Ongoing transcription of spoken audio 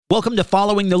Welcome to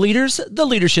Following the Leaders, the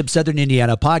Leadership Southern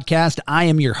Indiana podcast. I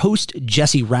am your host,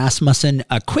 Jesse Rasmussen.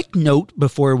 A quick note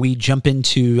before we jump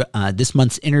into this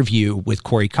month's interview with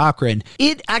Cory Cochran.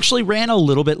 It actually ran a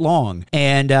little bit long.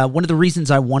 And one of the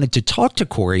reasons I wanted to talk to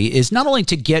Cory is not only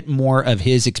to get more of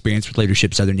his experience with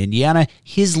Leadership Southern Indiana,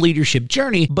 his leadership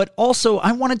journey, but also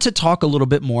I wanted to talk a little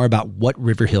bit more about what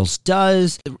River Hills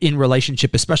does in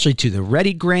relationship, especially to the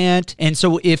Ready Grant. And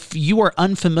so if you are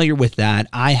unfamiliar with that,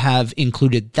 I have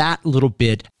included that little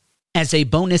bit as a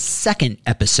bonus second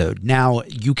episode. Now,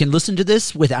 you can listen to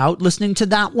this without listening to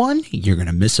that one. You're going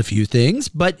to miss a few things,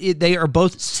 but they are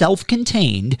both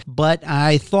self-contained, but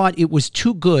I thought it was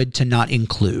too good to not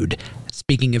include.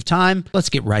 Speaking of time, let's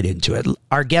get right into it.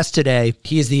 Our guest today,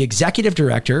 he is the executive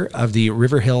director of the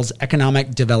River Hills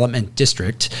Economic Development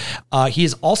District. He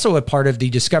is also a part of the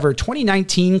Discover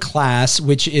 2019 class,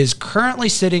 which is currently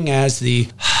sitting as the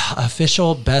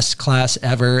official best class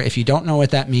ever. If you don't know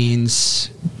what that means,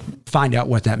 find out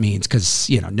what that means, because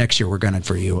next year we're gunning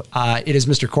for you. It is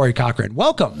Mr. Cory Cochran.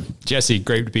 Welcome, Jesse.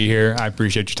 Great to be here. I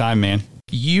appreciate your time, man.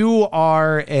 You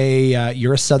are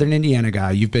you're a Southern Indiana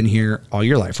guy. You've been here all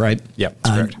your life, right? Yep,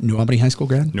 that's correct. New Albany High School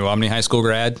grad? New Albany High School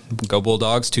grad. Go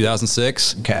Bulldogs,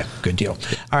 2006. Okay, good deal.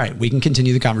 All right, we can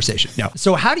continue the conversation. Now,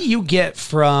 so how do you get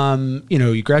from,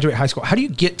 you graduate high school, how do you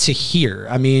get to here?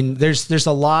 I mean, there's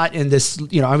a lot in this,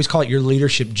 I always call it your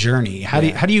leadership journey. How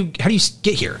do you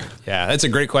get here? Yeah, that's a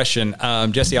great question.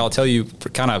 Jesse, I'll tell you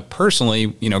kind of personally,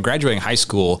 graduating high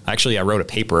school, actually I wrote a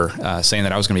paper saying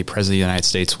that I was going to be president of the United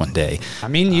States one day. I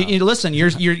mean, you listen,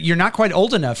 you're not quite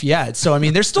old enough yet. So, I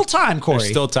mean, there's still time, Cory. There's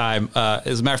still time.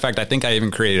 As a matter of fact, I think I even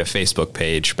created a Facebook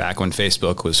page back when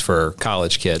Facebook was for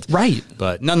college kids. Right.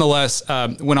 But nonetheless,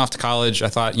 went off to college. I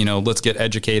thought, let's get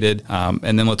educated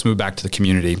and then let's move back to the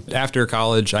community. After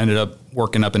college, I ended up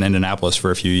working up in Indianapolis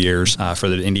for a few years for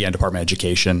the Indiana Department of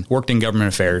Education, worked in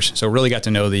government affairs. So really got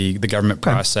to know the government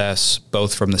process,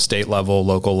 both from the state level,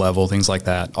 local level, things like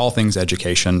that, all things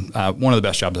education. One of the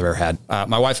best jobs I've ever had.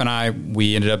 My wife and I,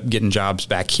 we ended up getting jobs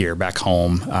back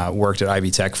home, worked at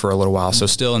Ivy Tech for a little while. So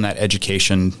still in that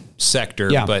education sector.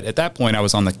 Yeah. But at that point, I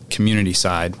was on the community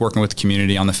side, working with the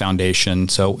community on the foundation.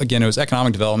 So again, it was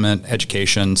economic development,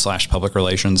 education / public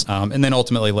relations, and then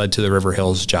ultimately led to the River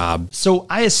Hills job. So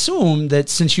I assume that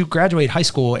since you graduate high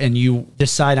school and you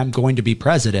decide I'm going to be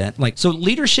president, so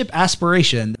leadership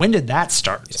aspiration, when did that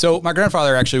start? So my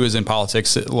grandfather actually was in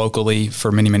politics locally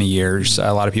for many, many years.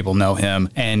 A lot of people know him.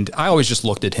 And I always just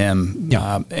looked at him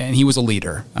and he was a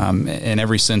leader in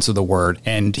every sense of the word.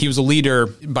 And he was a leader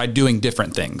by doing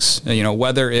different things.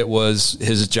 Whether it was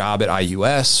his job at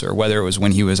IUS or whether it was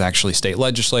when he was actually state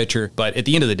legislature. But at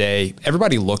the end of the day,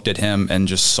 everybody looked at him and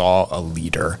just saw a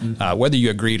leader, whether you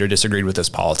agreed or disagreed with his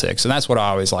politics. And that's what I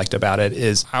always liked about it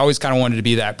is I always kind of wanted to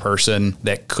be that person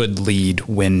that could lead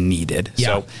when needed.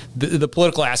 Yeah. So the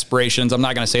political aspirations, I'm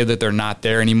not going to say that they're not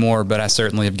there anymore, but I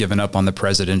certainly have given up on the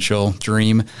presidential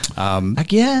dream.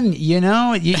 Again,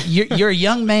 you're a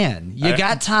young man. You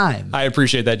got time. I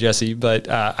appreciate that, Jesse, but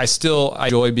I still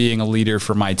enjoy being a leader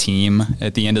for my team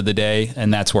at the end of the day.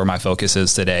 And that's where my focus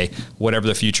is today. Whatever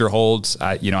the future holds,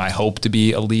 I hope to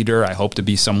be a leader. I hope to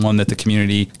be someone that the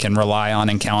community can rely on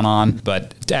and count on.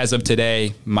 But as of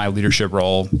today, my leadership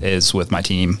role is with my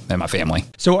team and my family.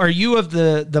 So are you of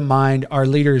the mind, are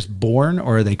leaders born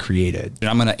or are they created? And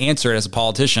I'm going to answer it as a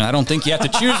politician. I don't think you have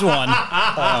to choose one.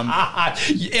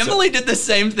 Emily did the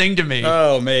same thing to me.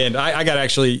 Oh, man. I got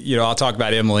actually, I'll talk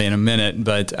about Emily in a minute.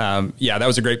 But that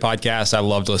was a great podcast. I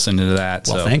loved listening to that.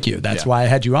 Well, thank you. That's why I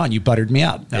had you on. You buttered me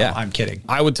up. No, I'm kidding.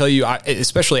 I would tell you,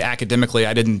 especially academically,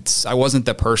 I wasn't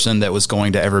the person that was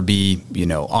going to ever be,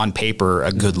 on paper,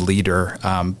 a good leader.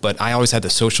 But I always had the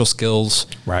social skills.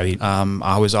 Right.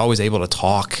 I was always able to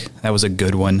talk. That was a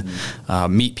good one.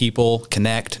 Meet people,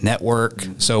 connect, network.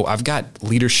 So I've got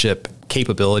leadership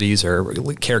capabilities or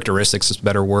characteristics is a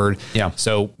better word. Yeah.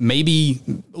 So maybe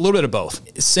a little bit of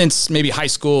both. Since maybe high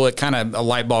school, it kind of a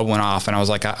light bulb went off and I was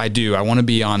like, I want to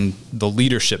be on the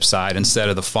leadership side instead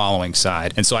of the following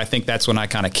side. And so I think that's when I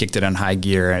kind of kicked it in high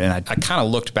gear and I kind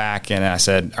of looked back and I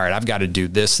said, all right, I've got to do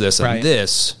this, and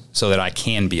this so that I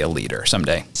can be a leader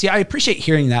someday. See, I appreciate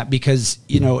hearing that because,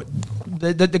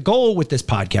 the goal with this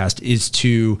podcast is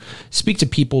to speak to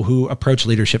people who approach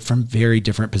leadership from very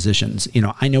different positions.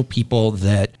 I know people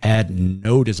that had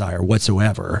no desire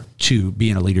whatsoever to be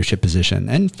in a leadership position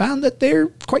and found that they're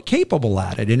quite capable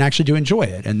at it and actually do enjoy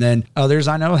it. And then others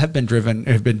I know have been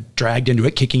dragged into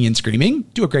it, kicking and screaming,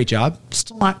 do a great job,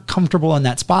 still not comfortable in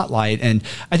that spotlight. And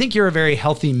I think you're a very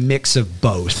healthy mix of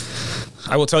both.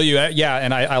 I will tell you,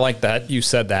 and I like that you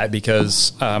said that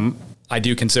because I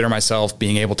do consider myself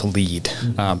being able to lead,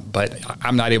 but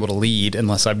I'm not able to lead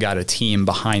unless I've got a team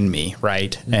behind me,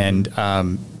 right?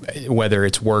 And whether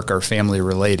it's work or family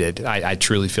related, I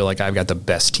truly feel like I've got the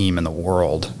best team in the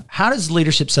world. How does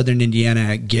Leadership Southern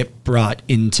Indiana get brought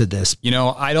into this?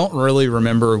 I don't really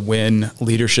remember when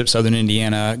Leadership Southern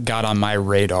Indiana got on my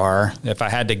radar. If I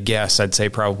had to guess, I'd say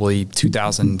probably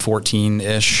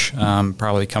 2014-ish,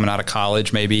 probably coming out of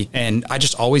college maybe. And I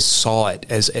just always saw it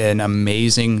as an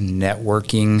amazing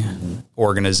networking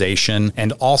organization.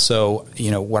 And also,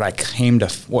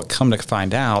 what come to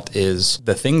find out is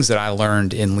the things that I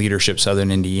learned in Leadership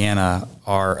Southern Indiana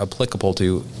are applicable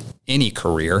to any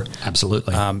career.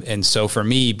 Absolutely. And so for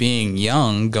me, being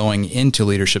young, going into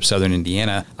Leadership Southern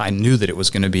Indiana, I knew that it was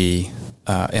going to be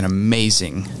an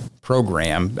amazing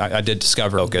program. I did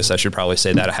Discover Focus. I should probably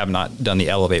say that. I have not done the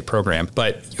Elevate program.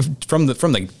 But from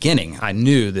the beginning, I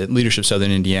knew that Leadership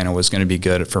Southern Indiana was going to be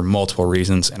good for multiple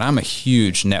reasons. And I'm a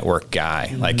huge network guy.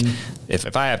 Mm-hmm. Like,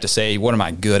 if I have to say, what am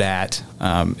I good at?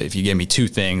 If you gave me two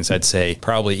things, I'd say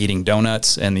probably eating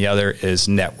donuts, and the other is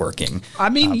networking. I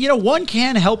mean, one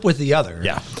can help with the other.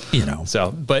 Yeah.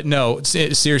 So, but no,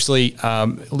 seriously,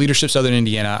 Leadership Southern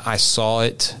Indiana, I saw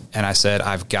it and I said,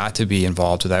 I've got to be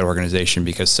involved with that organization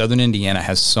because Southern Indiana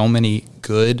has so many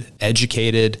good,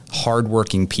 educated,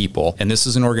 hardworking people. And this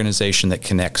is an organization that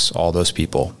connects all those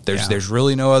people. There's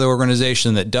really no other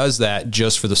organization that does that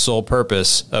just for the sole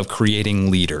purpose of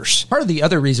creating leaders. Part of the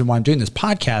other reason why I'm doing this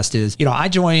podcast is,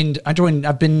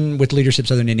 I've been with Leadership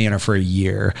Southern Indiana for a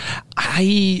year.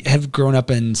 I have grown up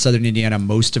in Southern Indiana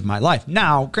most of my life.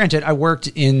 Now, granted, I worked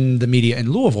in the media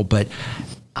in Louisville, but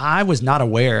I was not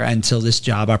aware until this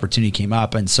job opportunity came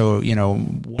up. And so,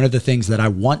 one of the things that I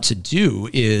want to do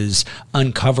is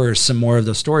uncover some more of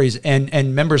those stories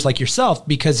and members like yourself,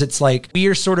 because it's like we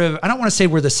are sort of, I don't want to say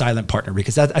we're the silent partner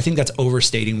because I think that's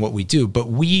overstating what we do, but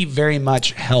we very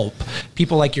much help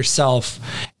people like yourself.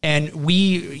 And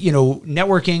we,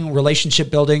 networking,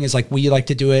 relationship building is like we like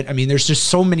to do it. I mean, there's just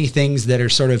so many things that are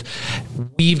sort of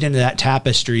weaved into that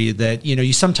tapestry that,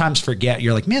 you sometimes forget.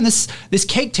 You're like, man, this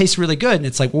cake tastes really good. And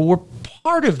it's like, well, we're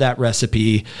part of that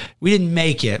recipe. We didn't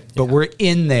make it, but we're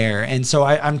in there. And so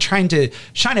I'm trying to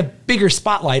shine a bigger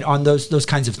spotlight on those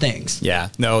kinds of things. Yeah,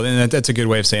 no, and that's a good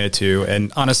way of saying it too.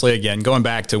 And honestly, again, going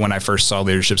back to when I first saw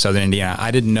Leadership Southern Indiana, I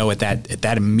didn't know at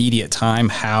that immediate time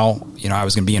how, I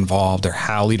was going to be involved or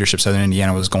how Leadership Southern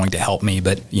Indiana was going to help me.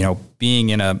 But, being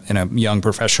in a young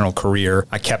professional career,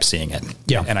 I kept seeing it.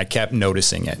 Yeah. And I kept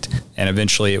noticing it. And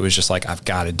eventually it was just like, I've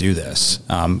got to do this.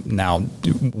 Now,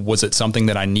 was it something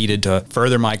that I needed to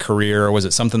further my career, or was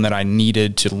it something that I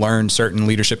needed to learn certain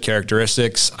leadership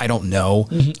characteristics? I don't know.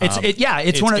 Mm-hmm.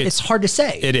 It's hard to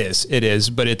say. It is.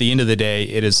 But at the end of the day,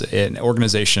 it is an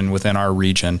organization within our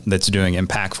region that's doing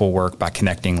impactful work by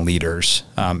connecting leaders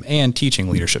and teaching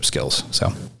leadership skills.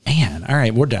 So, man, all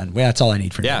right, we're done. Well, that's all I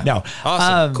need for now. No,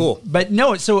 awesome, cool. But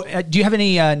no, so do you have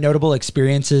any notable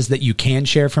experiences that you can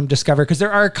share from Discover? Because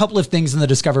there are a couple of things in the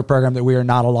Discover program that we are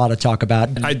not allowed to talk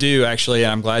about. I do, actually.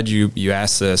 I'm glad you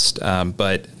asked this.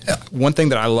 But one thing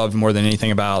that I loved more than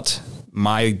anything about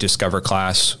my Discover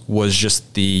class was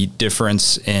just the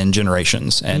difference in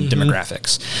generations and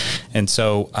demographics. And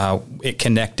so it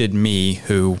connected me,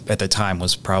 who at the time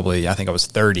was probably, I think I was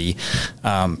 30,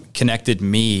 connected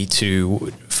me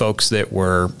to folks that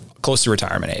were close to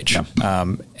retirement age,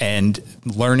 and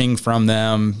learning from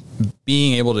them,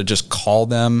 being able to just call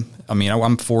them. I mean,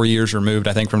 I'm 4 years removed,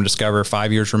 I think, from Discover,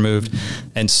 5 years removed,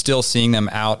 and still seeing them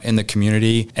out in the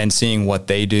community and seeing what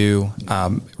they do,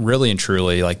 really and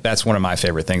truly, like, that's one of my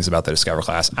favorite things about the Discover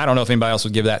class. I don't know if anybody else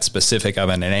would give that specific of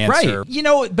an answer.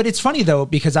 Right. But it's funny, though,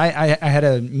 because I had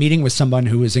a meeting with someone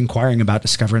who was inquiring about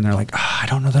Discover, and they're like, I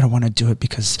don't know that I want to do it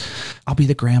because I'll be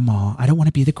the grandma. I don't want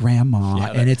to be the grandma.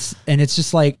 Yeah, and it's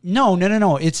just like, no.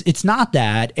 It's not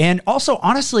that. And also,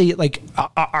 honestly, like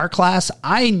our class,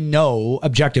 I know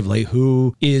objectively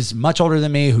who is much older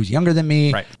than me, who's younger than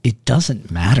me. Right. It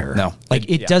doesn't matter. No. Like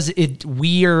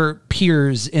we are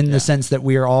peers in the sense that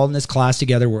we are all in this class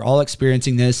together. We're all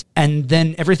experiencing this. And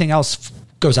then everything else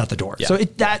goes out the door. Yeah. So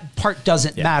that part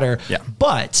doesn't matter. Yeah.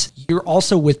 But you're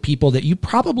also with people that you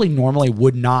probably normally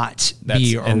would not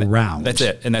be around. That's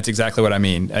it. And that's exactly what I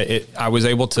mean. I was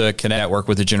able to work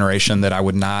with a generation that I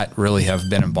would not really have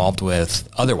been involved with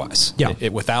otherwise. Yeah.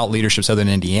 Without Leadership Southern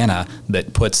Indiana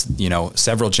that puts,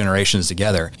 several generations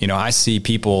together. I see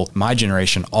people, my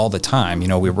generation, all the time.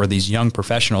 We're these young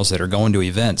professionals that are going to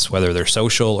events, whether they're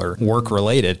social or work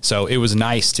related. So it was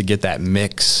nice to get that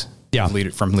mix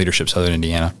from Leadership Southern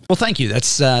Indiana. Well, thank you.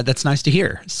 That's nice to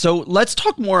hear. So let's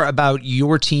talk more about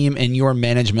your team and your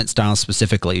management style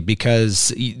specifically,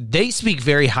 because they speak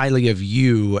very highly of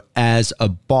you as a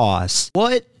boss.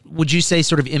 What would you say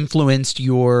sort of influenced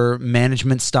your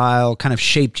management style, kind of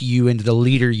shaped you into the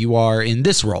leader you are in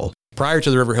this role? Prior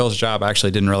to the River Hills job, I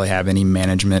actually didn't really have any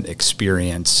management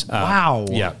experience. Wow.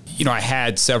 Yeah. I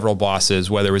had several bosses,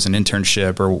 whether it was an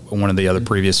internship or one of the other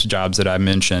previous jobs that I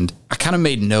mentioned. I kind of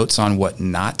made notes on what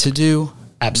not to do.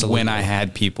 Absolutely. When I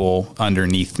had people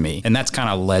underneath me. And that's kind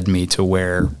of led me to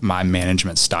where my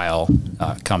management style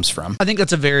comes from. I think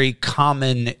that's a very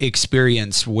common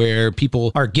experience where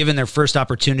people are given their first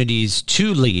opportunities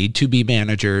to lead, to be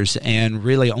managers, and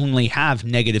really only have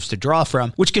negatives to draw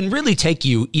from, which can really take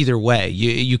you either way.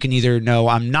 You can either know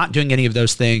I'm not doing any of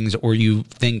those things, or you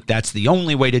think that's the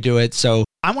only way to do it. So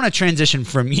I want to transition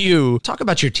from you, talk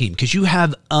about your team, because you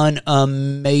have an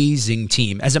amazing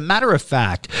team. As a matter of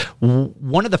fact,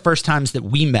 one of the first times that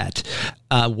we met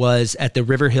was at the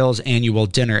River Hills annual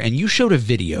dinner, and you showed a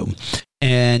video.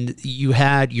 And you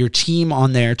had your team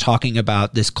on there talking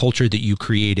about this culture that you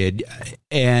created.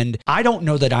 And I don't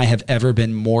know that I have ever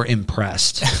been more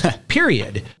impressed,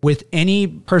 period, with any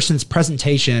person's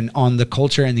presentation on the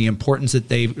culture and the importance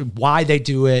that why they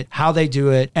do it, how they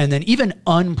do it. And then even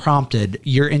unprompted,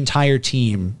 your entire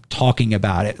team talking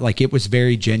about it. Like, it was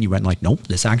very genuine. Like, nope,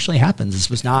 this actually happens. This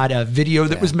was not a video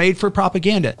that was made for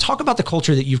propaganda. Talk about the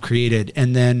culture that you've created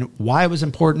and then why it was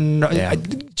important.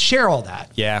 Share all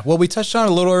that. Yeah. Well, we touched on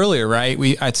it a little earlier, right?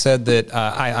 I said that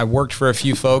I worked for a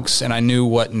few folks and I knew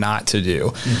what not to do.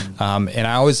 Mm-hmm. And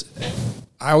I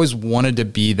always wanted to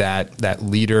be that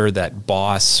leader, that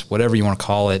boss, whatever you want to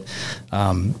call it,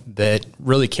 that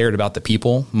really cared about the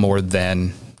people more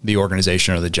than the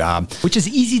organization or the job. Which is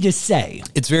easy to say.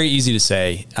 It's very easy to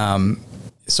say.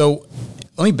 So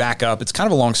let me back up. It's kind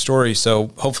of a long story, so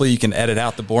hopefully you can edit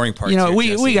out the boring parts.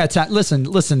 We got time.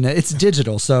 Listen, it's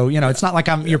digital, so it's not like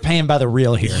you're paying by the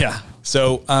reel here. Yeah.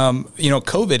 So,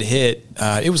 COVID hit,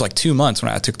 it was like 2 months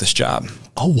when I took this job.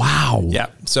 Oh, wow. Yeah.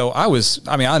 So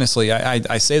honestly,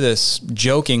 I say this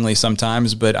jokingly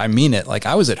sometimes, but I mean it. Like,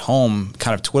 I was at home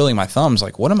kind of twiddling my thumbs.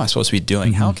 Like, what am I supposed to be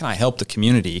doing? Mm-hmm. How can I help the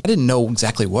community? I didn't know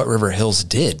exactly what River Hills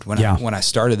did when I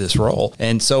started this role.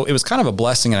 And so it was kind of a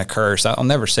blessing and a curse. I'll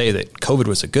never say that COVID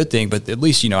was a good thing, but at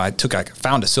least, I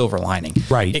found a silver lining.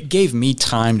 Right. It gave me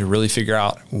time to really figure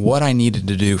out what I needed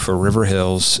to do for River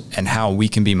Hills and how we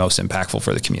can be most impactful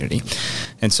for the community.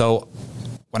 And so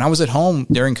when I was at home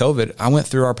during COVID, I went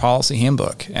through our policy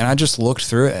handbook and I just looked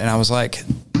through it and I was like,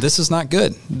 this is not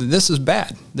good. This is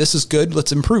bad. This is good.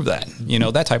 Let's improve that,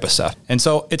 that type of stuff. And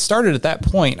so it started at that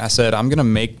point. I said, I'm going to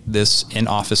make this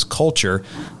in-office culture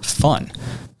fun.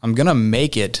 I'm going to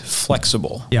make it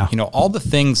flexible. Yeah. All the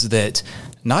things that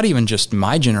not even just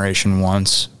my generation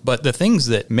wants, but the things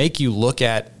that make you look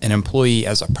at an employee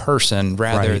as a person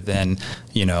rather than,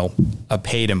 a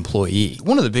paid employee.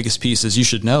 One of the biggest pieces you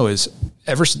should know is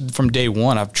ever from day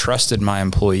one, I've trusted my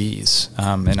employees.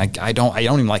 And I don't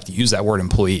even like to use that word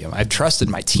employee. I've trusted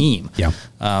my team. Yeah.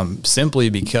 Simply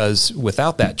because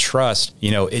without that trust,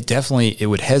 it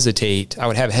would hesitate. I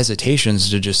would have hesitations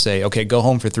to just say, okay, go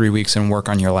home for 3 weeks and work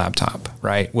on your laptop,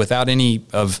 right? Without any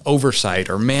of oversight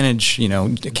or manage,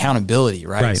 accountability,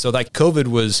 right? So like COVID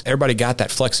was, everybody got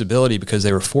that flexibility because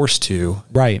they were forced to.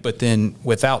 Right. But then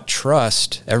without trust,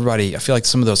 I feel like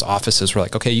some of those offices were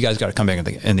like, okay, you guys got to come back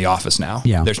in the office now.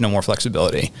 Yeah. There's no more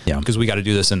flexibility. Yeah. Because we got to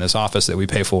do this in this office that we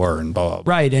pay for and blah, blah,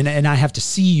 blah. Right. And I have to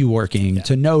see you working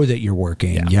to know that you're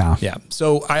working. Yeah.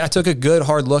 So I took a good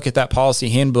hard look at that policy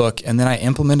handbook and then I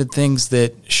implemented things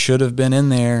that should have been in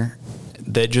there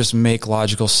that just make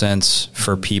logical sense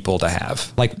for people to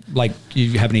have. Like, do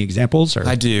you have any examples? Or?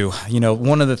 I do.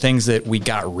 One of the things that we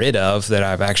got rid of that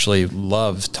I've actually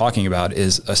loved talking about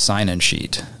is a sign-in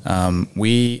sheet.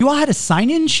 You all had a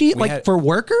sign-in sheet for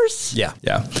workers? Yeah.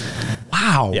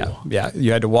 Wow. Yeah.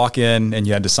 You had to walk in and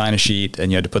you had to sign a sheet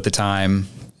and you had to put the time.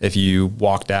 If you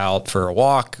walked out for a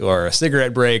walk or a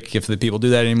cigarette break, if the people do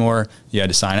that anymore, you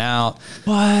had to sign out.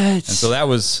 What? And so that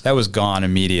was gone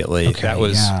immediately. Okay, that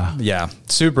was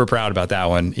super proud about that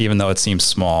one, even though it seems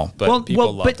small. But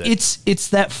people loved it. It's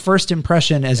that first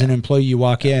impression as an employee. You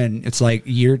walk in, it's like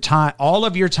your time, all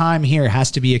of your time here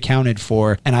has to be accounted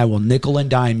for, and I will nickel and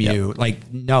dime you.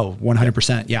 Like, no,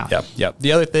 100%. Yeah. Yep.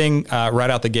 The other thing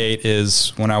right out the gate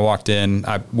is when I walked in,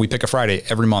 we pick a Friday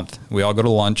every month. We all go to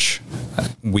lunch.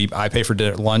 I pay for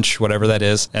lunch, whatever that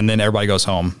is, and then everybody goes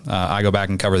home. I go back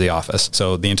and cover the office.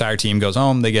 So the entire team goes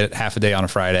home. They get half a day on a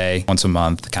Friday, once a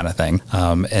month kind of thing.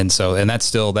 And that's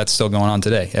still going on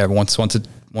today. Once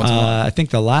once a month. I think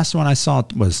the last one I saw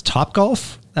was Top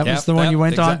Golf. That was the one you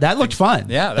went on. That looked fun.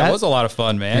 Yeah, that was a lot of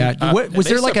fun, man. Yeah. Was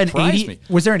there like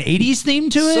was there an 80s theme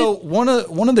to it? So one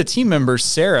of the team members,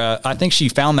 Sarah, I think she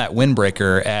found that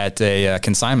windbreaker at a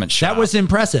consignment shop. That was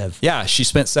impressive. Yeah, she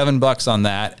spent $7 on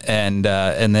that, and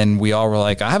then we all were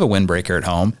like, I have a windbreaker at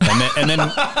home, and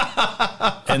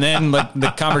then like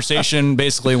the conversation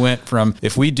basically went from,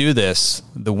 if we do this,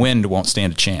 the wind won't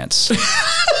stand a chance.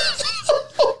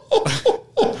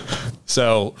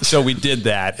 So we did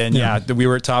that, and we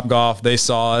were at Top Golf. They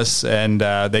saw us, and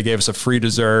they gave us a free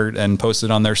dessert and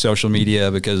posted on their social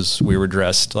media because we were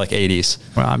dressed like 80s.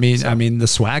 Well, I mean the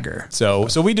swagger. So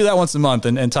we do that once a month,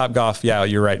 and Top Golf. Yeah,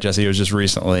 you're right, Jesse. It was just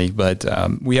recently, but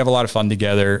we have a lot of fun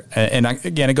together. And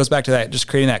again, it goes back to that, just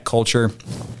creating that culture.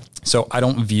 So I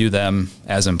don't view them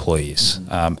as employees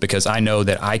because I know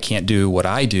that I can't do what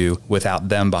I do without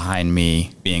them behind me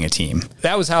being a team.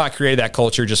 That was how I created that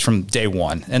culture just from day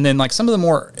one. And then like some of the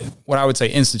more, what I would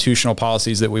say, institutional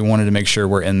policies that we wanted to make sure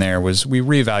were in there was we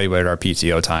reevaluated our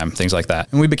PTO time, things like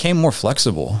that. And we became more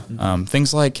flexible.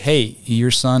 Things like, hey,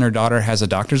 your son or daughter has a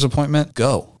doctor's appointment,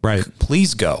 go. Right.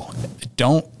 Please go.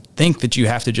 Don't think that you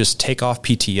have to just take off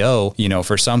PTO,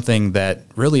 for something that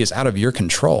really is out of your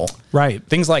control. Right.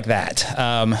 Things like that.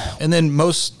 And then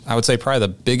I would say probably the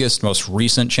biggest, most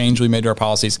recent change we made to our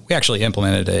policies, we actually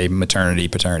implemented a maternity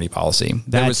paternity policy.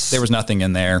 There was nothing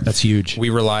in there. That's huge. We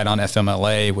relied on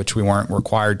FMLA, which we weren't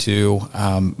required to.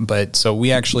 But so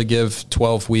we actually give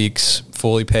 12 weeks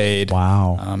fully paid.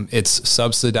 Wow. It's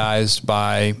subsidized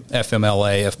by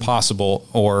FMLA if possible,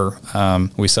 or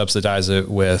we subsidize it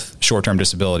with short-term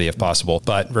disability if possible.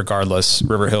 But regardless,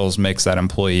 River Hills makes that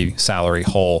employee salary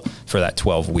whole for that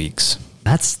 12 weeks.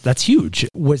 That's huge.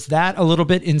 Was that a little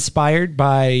bit inspired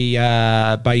by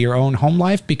your own home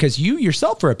life? Because you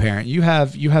yourself are a parent. You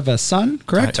have a son,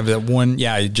 correct? I have one.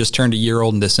 Yeah, I just turned a year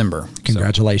old in December.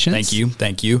 Congratulations. So,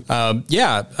 thank you. Again,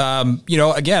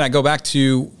 I go back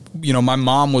to, my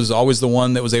mom was always the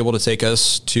one that was able to take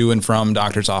us to and from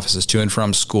doctor's offices, to and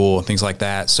from school, and things like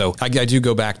that. So I do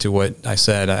go back to what I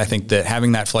said. I think that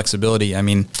having that flexibility,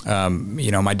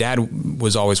 my dad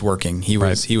was always working. He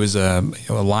was a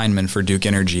lineman for Duke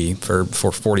Energy for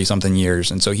 40 something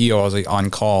years. And so he always on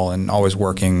call and always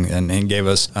working and gave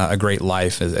us a great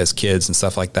life as kids and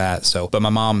stuff like that. So, but my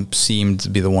mom seemed to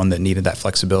be the one that needed that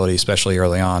flexibility, especially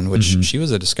early on, which she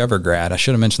was a Discover grad. I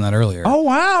should have mentioned that earlier. Oh,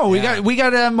 wow. We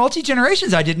got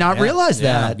multi-generations. I did not realize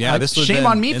that. Yeah, shame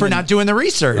on me for not doing the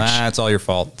research. That's all your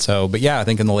fault. So, but yeah, I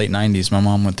think in the late 90s, my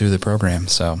mom went through the program.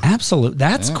 So absolutely.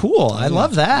 That's cool. I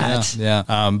love that. Yeah.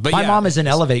 But my mom is in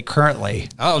Elevate currently.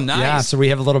 Oh, nice. Yeah. So we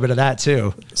have a little bit of that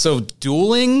too. So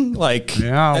dueling at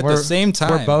the same time.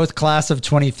 We're both class of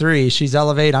 23. She's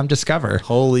Elevate. I'm Discover.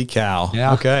 Holy cow.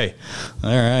 Yeah. Okay.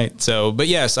 All right. So, but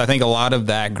yes, I think a lot of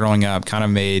that growing up kind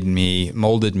of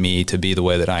molded me to be the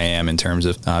way that I am in terms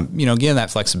of, getting that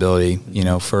flexibility,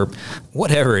 for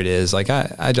whatever it is. Like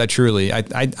I truly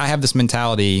have this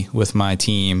mentality with my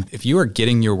team. If you are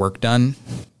getting your work done,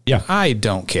 I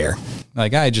don't care.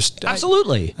 Like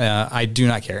absolutely. I do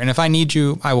not care. And if I need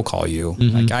you, I will call you.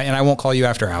 And I won't call you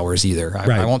after hours either.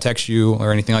 I won't text you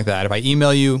or anything like that. If I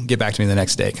email you, get back to me the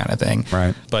next day kind of thing.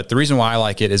 Right. But the reason why I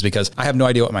like it is because I have no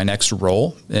idea what my next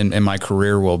role in my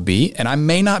career will be. And I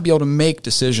may not be able to make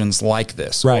decisions like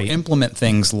this or implement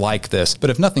things like this. But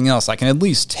if nothing else, I can at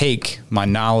least take my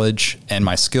knowledge and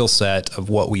my skill set of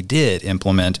what we did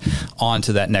implement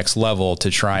onto that next level to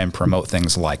try and promote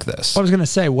things like this. I was going to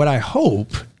say, what I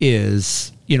hope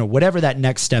is, whatever that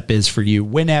next step is for you,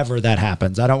 whenever that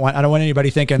happens. I don't want anybody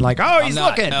thinking like, oh, he's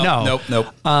looking. Nope.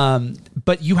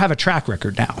 But you have a track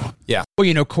record now. Yeah.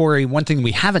 Well, Cory, one thing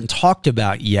we haven't talked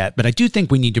about yet, but I do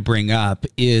think we need to bring up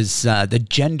is the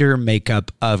gender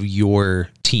makeup of your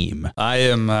team.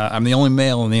 I'm the only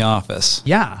male in the office.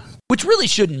 Yeah. Which really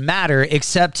shouldn't matter,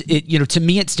 except to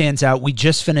me, it stands out. We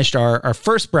just finished our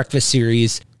first breakfast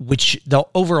series, which the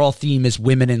overall theme is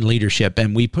women in leadership.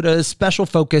 And we put a special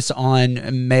focus on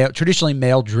traditionally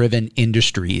male-driven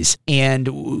industries.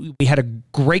 And we had a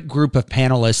great group of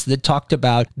panelists that talked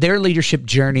about their leadership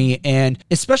journey and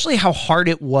especially how hard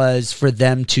it was for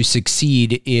them to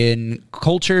succeed in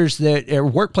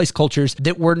workplace cultures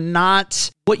that were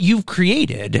not what you've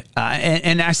created.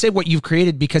 And I say what you've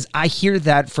created because I hear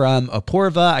that from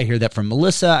Apoorva, I hear that from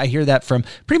Melissa, I hear that from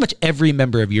pretty much every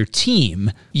member of your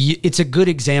team. It's a good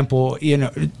example example,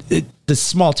 the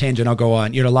small tangent I'll go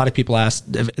on, a lot of people ask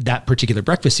that particular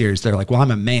breakfast series. They're like, well,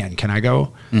 I'm a man. Can I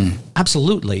go?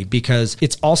 Absolutely. Because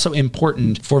it's also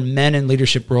important for men in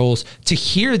leadership roles to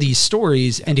hear these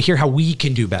stories and to hear how we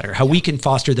can do better, how we can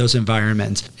foster those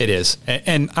environments. It is.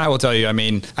 And I will tell you,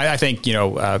 I think,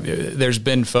 there's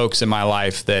been folks in my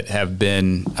life that have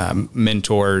been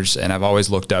mentors and I've always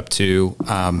looked up to,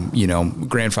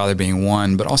 grandfather being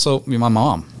one, but also my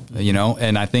mom.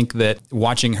 And I think that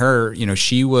watching her,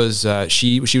 she was a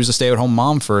stay-at-home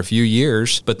mom for a few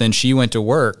years, but then she went to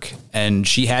work and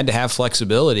she had to have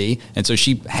flexibility. And so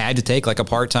she had to take like a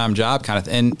part-time job kind of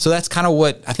thing. And so that's kind of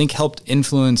what I think helped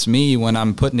influence me when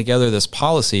I'm putting together this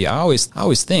policy. I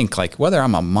always think like whether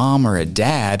I'm a mom or a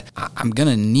dad, I'm going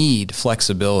to need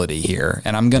flexibility here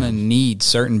and I'm going to need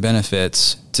certain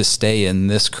benefits to stay in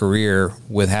this career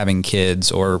with having kids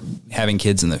or having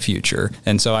kids in the future.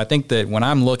 And so I think that when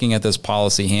I'm looking at this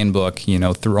policy handbook,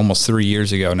 through almost 3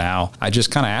 years ago now, I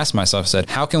just kind of asked myself, said,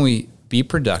 how can we be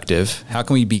productive? How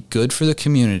can we be good for the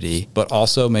community, but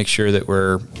also make sure that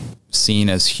we're seen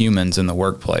as humans in the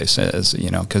workplace, as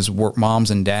because we're moms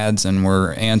and dads and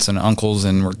we're aunts and uncles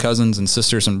and we're cousins and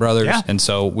sisters and brothers. Yeah. And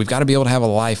so we've got to be able to have a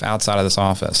life outside of this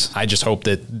office. I just hope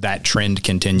that trend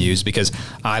continues because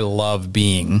I love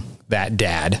being that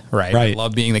dad, right? I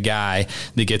love being the guy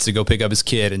that gets to go pick up his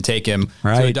kid and take him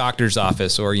to a doctor's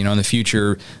office, or, in the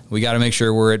future, we got to make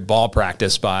sure we're at ball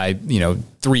practice by,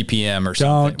 3 p.m. or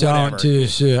something.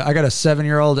 I got a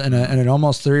 7-year-old and an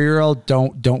almost 3-year-old.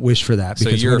 Don't wish for that. So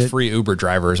you're a free Uber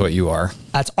driver is what you are.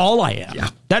 That's all I am. Yeah.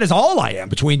 That is all I am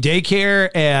between daycare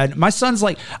and my son's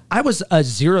like, I was a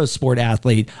 0 sport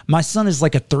athlete. My son is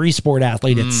like a 3 sport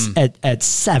athlete at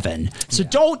 7. So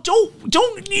don't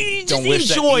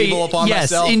wish enjoy that evil upon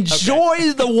myself.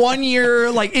 Enjoy the 1 year,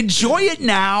 enjoy it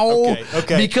now.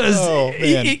 Okay. Because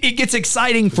it gets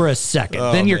exciting for a second.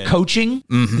 Then you're coaching,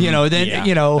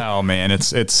 Oh man,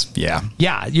 it's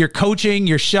Yeah, you're coaching,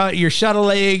 you're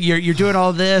shuttling, you're doing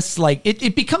all this.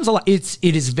 It becomes a lot. It's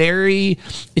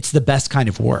the best kind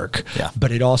of work. Yeah.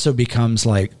 But it also becomes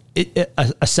like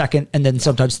a second and then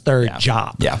sometimes third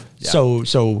job. Yeah.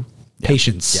 So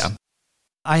patience. Yeah.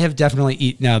 I have definitely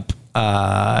eaten up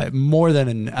more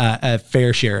than a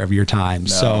fair share of your time. No,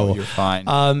 so you're fine.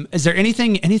 Is there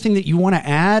anything that you want to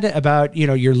add about,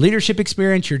 your leadership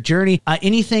experience, your journey,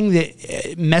 anything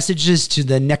that messages to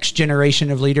the next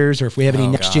generation of leaders, or if we have any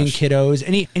next gen kiddos,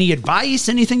 any advice,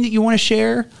 anything that you want to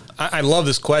share? I love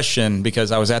this question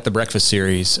because I was at the breakfast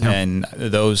series and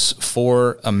those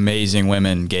 4 amazing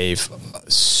women gave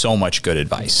so much good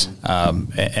advice.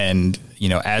 And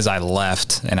as I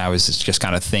left and I was just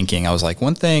kind of thinking, I was like,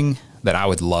 one thing that I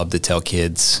would love to tell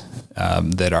kids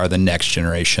that are the next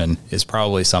generation is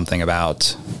probably something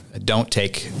about don't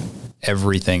take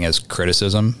everything as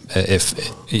criticism. I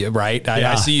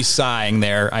see you sighing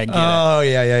there. I get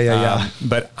it. Yeah.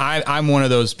 But I'm one of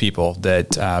those people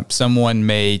that someone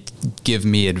may give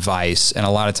me advice, and a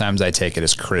lot of times I take it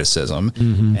as criticism,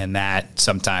 and that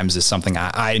sometimes is something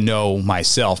I know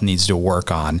myself needs to work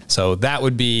on. So that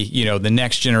would be, the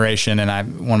next generation,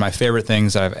 and one of my favorite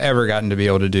things that I've ever gotten to be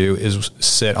able to do is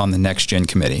sit on the next gen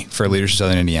committee for Leaders of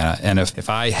Southern Indiana. And if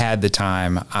I had the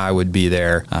time, I would be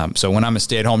there. So when I'm a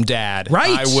stay-at-home dad,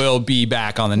 I will be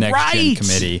back on the next gen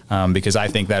committee because I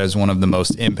think that is one of the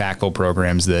most impactful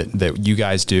programs that you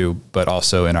guys do, but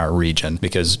also in our region,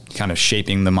 because kind of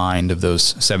shaping the mind of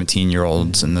those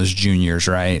 17-year-olds and those juniors,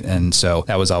 right? And so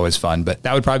that was always fun. But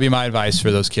that would probably be my advice for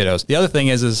those kiddos. The other thing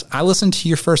is I listened to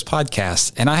your first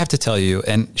podcast, and I have to tell you,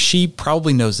 and she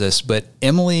probably knows this, but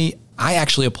Emily, I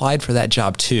actually applied for that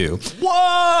job too.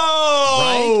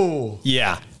 Whoa! Right?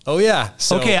 Yeah. Oh, yeah.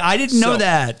 So, okay, I didn't know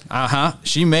that.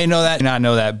 She may know that, not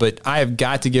know that, but I have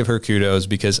got to give her kudos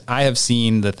because I have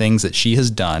seen the things that she has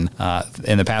done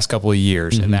in the past couple of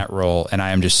years in that role, and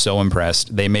I am just so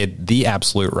impressed. They made the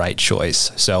absolute right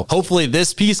choice. So hopefully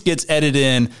this piece gets edited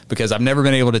in because I've never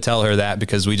been able to tell her that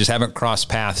because we just haven't crossed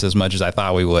paths as much as I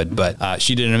thought we would. But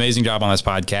she did an amazing job on this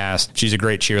podcast. She's a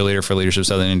great cheerleader for Leadership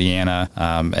Southern Indiana,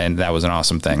 and that was an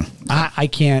awesome thing. I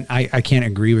can't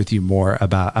agree with you more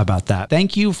about that.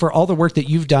 Thank you for all the work that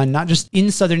you've done, not just in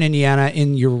Southern Indiana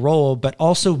in your role, but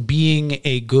also being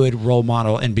a good role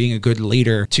model and being a good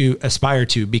leader to aspire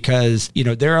to, because,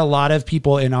 there are a lot of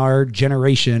people in our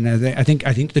generation. I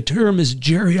think the term is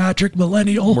geriatric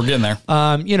millennial. We're getting there.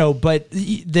 But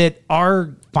that are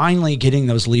finally getting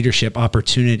those leadership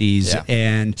opportunities,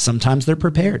 and sometimes they're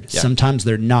prepared, sometimes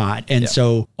they're not. And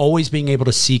so always being able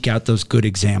to seek out those good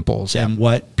examples and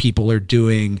what people are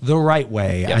doing the right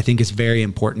way, I think is very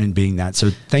important in being that. So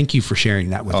thank you for sharing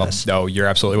that with us. No, you're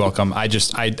absolutely welcome. I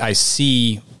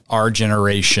see our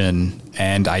generation,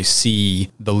 and I see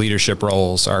the leadership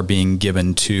roles are being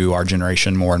given to our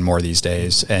generation more and more these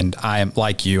days. And I am,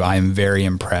 like you, I am very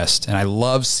impressed. And I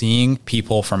love seeing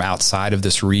people from outside of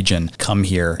this region come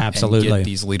here Absolutely. and get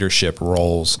these leadership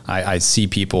roles. I see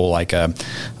people like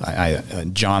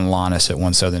John Lannis at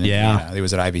One Southern Indiana. He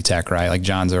was at Ivy Tech, right? Like,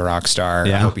 John's a rock star.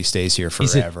 I hope he stays here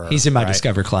forever. He's in my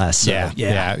Discover class. So,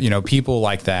 yeah. You know, people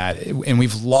like that. And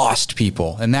we've lost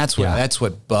people. And that's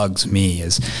what bugs me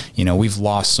is, you know, we've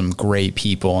lost some great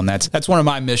people. And that's one of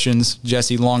my missions,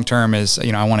 Jesse, long term is,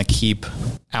 you know, I want to keep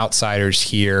outsiders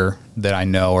here that I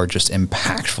know are just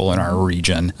impactful in our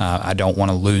region. I don't want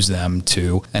to lose them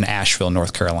to an Asheville,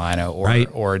 North Carolina,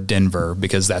 or Denver,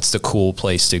 because that's the cool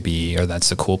place to be, or that's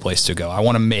the cool place to go. I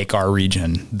want to make our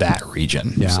region that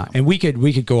region. Yeah, so. And we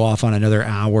could go off on another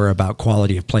hour about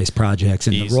quality of place projects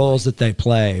and the roles that they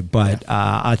play, but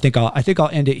I think I'll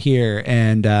end it here,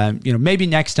 and you know, maybe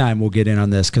next time we'll get in on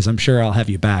this, because I'm sure I'll have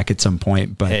you back at some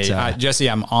point. But hey, Jesse,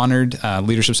 I'm honored.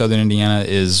 Leadership Southern Indiana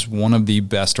is one of the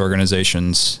best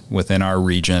organizations within our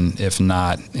region, if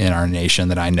not in our nation,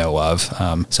 that I know of.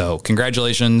 So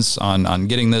congratulations on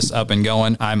getting this up and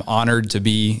going. I'm honored to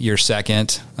be your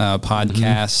second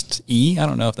podcast. I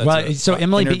don't know if that's so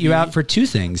Emily beat you out for two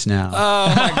things now. Oh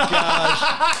my gosh.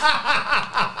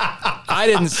 I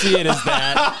didn't see it as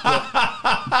that.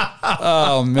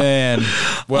 Oh man.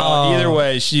 Well, either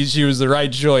way, she was the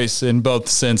right choice in both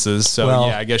senses. So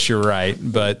yeah, I guess you're right.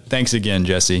 But thanks again,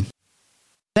 Jesse.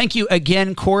 Thank you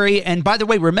again, Cory. And by the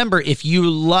way, remember, if you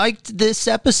liked this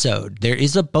episode, there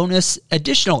is a bonus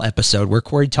additional episode where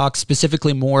Cory talks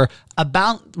specifically more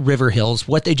about River Hills,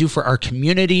 what they do for our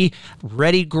community,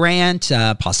 Ready Grant,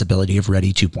 possibility of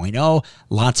Ready 2.0,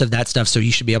 lots of that stuff. So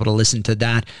you should be able to listen to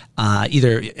that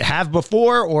either have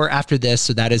before or after this.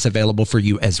 So that is available for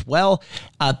you as well.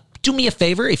 Do me a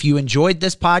favor, if you enjoyed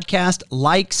this podcast,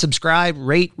 like, subscribe,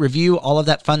 rate, review, all of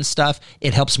that fun stuff.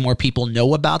 It helps more people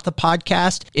know about the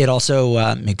podcast. It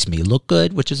also makes me look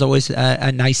good, which is always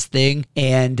a nice thing.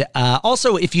 And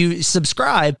also, if you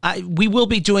subscribe, we will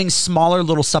be doing smaller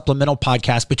little supplemental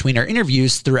podcasts between our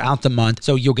interviews throughout the month,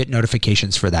 so you'll get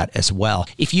notifications for that as well.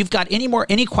 If you've got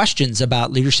any questions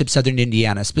about Leadership Southern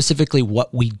Indiana, specifically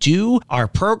what we do, our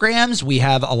programs, we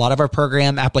have a lot of our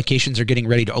program applications are getting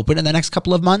ready to open in the next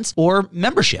couple of months, or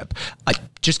membership.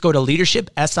 Just go to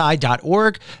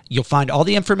leadershipsi.org. You'll find all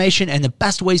the information and the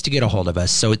best ways to get a hold of us.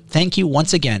 So thank you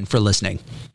once again for listening.